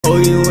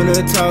you wanna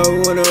talk,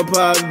 wanna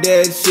pop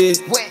that shit.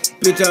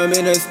 Bitch, I'm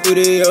in the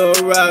studio,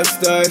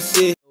 rockstar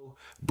shit.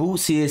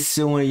 Boosie is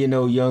suing,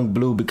 Young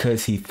Blue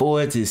because he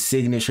forged his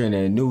signature in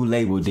a new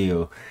label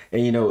deal.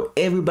 And,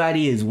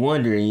 everybody is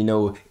wondering,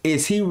 did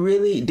he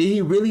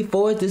really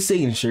forge the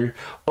signature?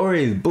 Or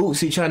is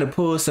Boosie trying to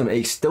pull some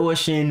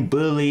extortion,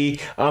 bully,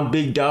 I'm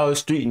big dog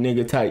street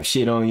nigga type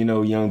shit on,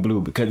 Young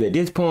Blue? Because at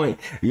this point,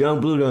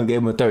 Young Blue done gave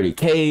him a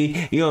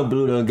 30K, Young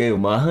Blue done gave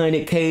him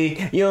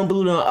 100K, Young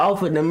Blue done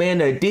offered the man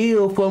a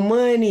deal for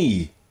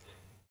money.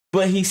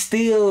 But he's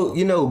still,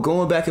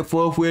 going back and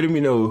forth with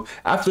him,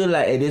 I feel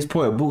like at this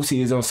point,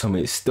 Boosie is on some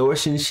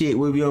extortion shit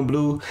with Young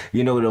Blue.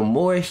 The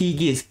more he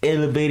gets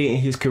elevated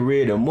in his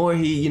career, the more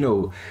he,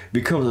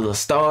 becomes a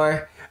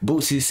star,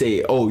 Boosie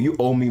say, oh, you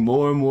owe me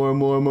more and more and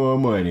more and more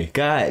money.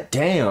 God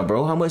damn,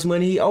 bro, how much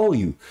money he owe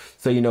you?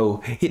 So,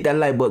 hit that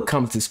like button,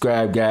 comment,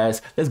 subscribe,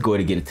 guys. Let's go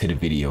ahead and get into the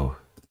video.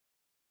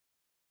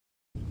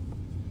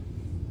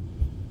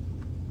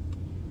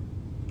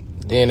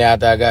 Then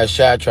after I got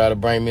shot, tried to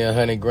bring me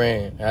 100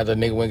 grand. After a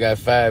nigga went got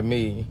 5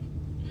 million.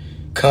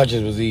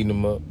 Conscience was eating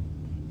them up.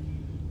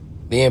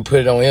 Then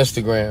put it on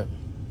Instagram.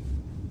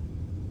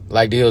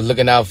 Like they was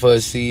looking out for a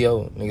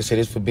CEO. Nigga said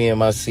this for being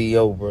my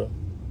CEO, bro.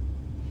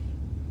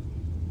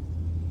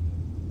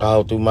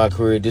 All through my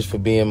career, this for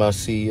being my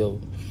CEO.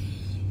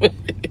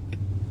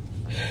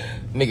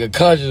 Nigga,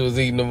 conscience was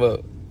eating them up.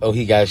 Oh,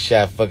 he got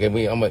shot, fucking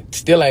me.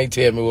 Still ain't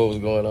tell me what was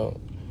going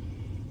on.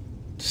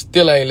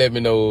 Still ain't let me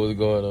know what was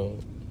going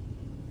on.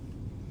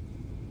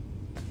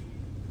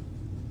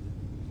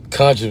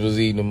 Conscience was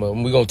eating them up.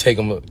 We gonna take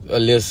him a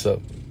list up.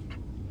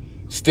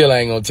 Still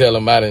ain't gonna tell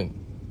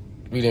him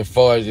we didn't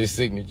forge his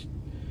signature.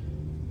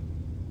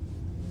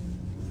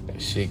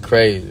 That shit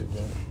crazy,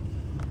 bro.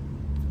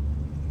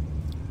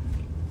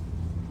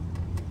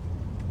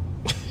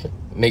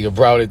 Nigga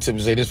brought it to me,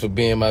 say this for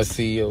being my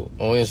CEO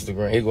on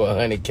Instagram. Here go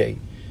 100K.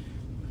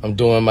 I'm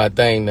doing my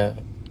thing now.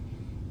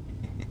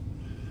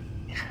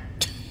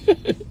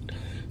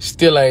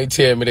 Still ain't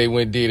tell me they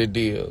went did a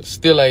deal.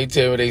 Still ain't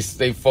tell me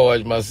they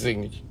forged my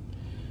signature.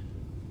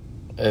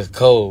 That's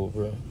cold,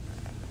 bro.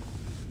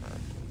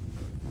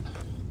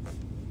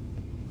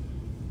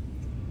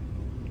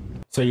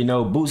 So,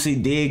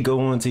 Boosie did go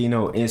on to,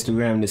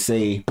 Instagram to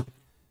say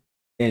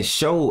and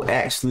show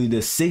actually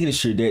the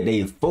signature that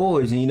they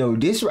forged. And,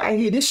 this right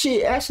here, this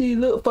shit actually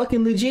look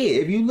fucking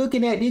legit. If you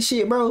looking at this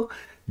shit, bro,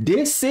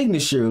 this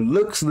signature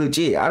looks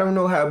legit. I don't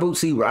know how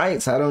Boosie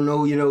writes. I don't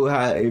know,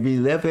 how if he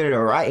left-handed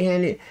or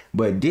right-handed,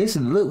 but this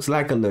looks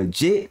like a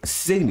legit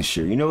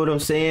signature. You know what I'm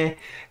saying?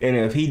 And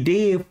if he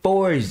did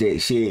forge that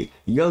shit,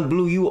 Young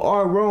Blue, you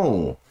are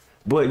wrong.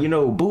 But,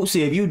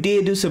 Boosie, if you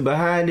did do some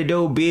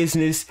behind-the-door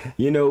business,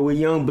 with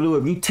Young Blue,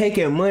 if you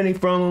taking money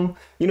from him,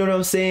 you know what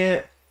I'm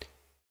saying?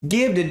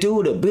 Give the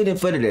dude a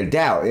benefit of the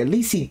doubt. At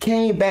least he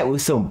came back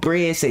with some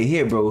bread. Say,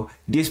 here, bro,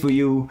 this for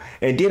you.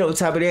 And then on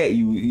top of that,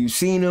 you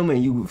seen him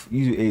and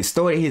you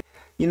started his.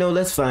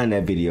 Let's find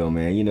that video,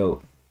 man.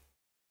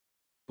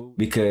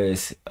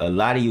 Because a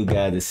lot of you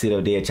guys that sit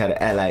up there and try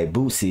to act like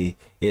Boosie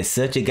is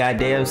such a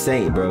goddamn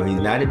saint, bro. He's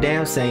not a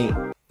damn saint.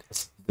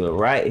 So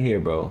right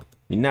here, bro,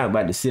 you're not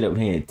about to sit up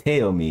here and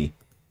tell me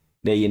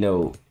that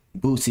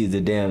Boosie is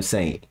a damn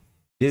saint.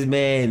 This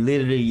man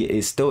literally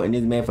is starting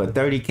this man for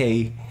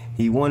 30K.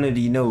 He wanted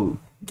to,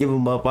 give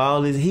him up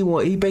all his.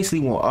 He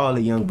basically want all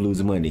the Young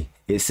Blues money.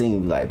 It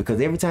seems like,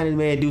 because every time this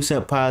man do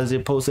something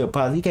positive, post something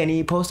positive, he can't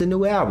even post a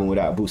new album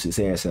without Boosie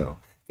saying something.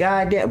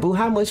 God damn, Boo,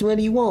 how much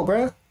money you want,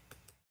 bro?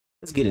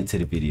 Let's get into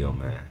the video,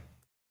 man.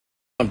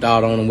 Jumped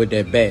out on him with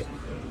that bat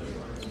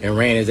and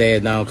ran his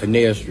ass down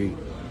Canal Street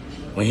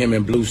when him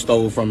and Blue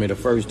stole from me the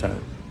first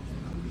time.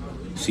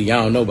 See,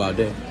 y'all don't know about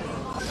that.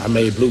 I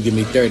made Blue give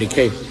me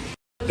 30K.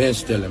 Been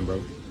stealing,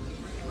 bro.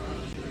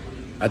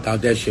 I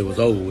thought that shit was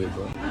over with,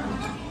 bro.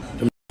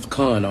 Them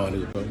con on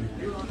it, bro.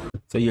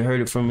 So you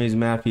heard it from his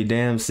mouth your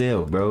damn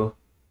self, bro.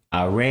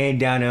 I ran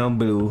down on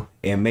Blue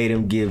and made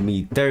him give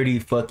me 30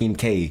 fucking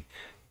K.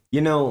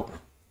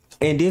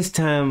 In this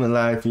time of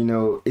life,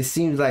 it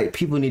seems like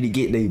people need to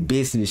get their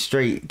business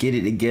straight, get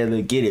it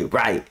together, get it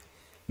right.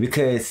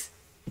 Because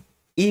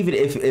even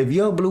if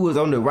Young Blue was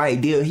on the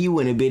right deal, he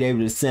wouldn't have been able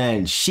to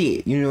sign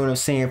shit. You know what I'm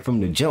saying? From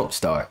the jump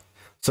start.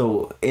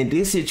 So in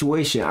this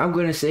situation, I'm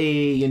gonna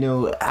say,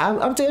 I'm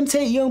gonna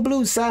take Young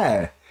Blue's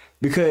side,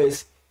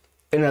 because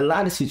in a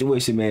lot of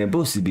situations, man,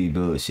 Boosie be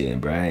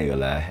bullshitting, bro. I ain't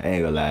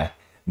gonna lie.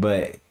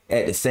 But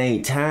at the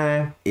same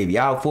time, if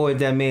y'all forge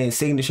that man's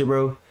signature,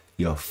 bro,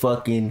 you're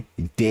fucking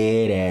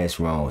dead ass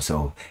wrong.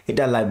 So hit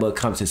that like button,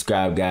 comment,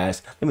 subscribe,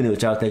 guys. Let me know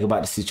what y'all think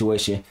about the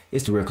situation.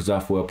 It's the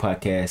Quasar4L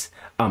podcast.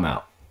 I'm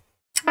out.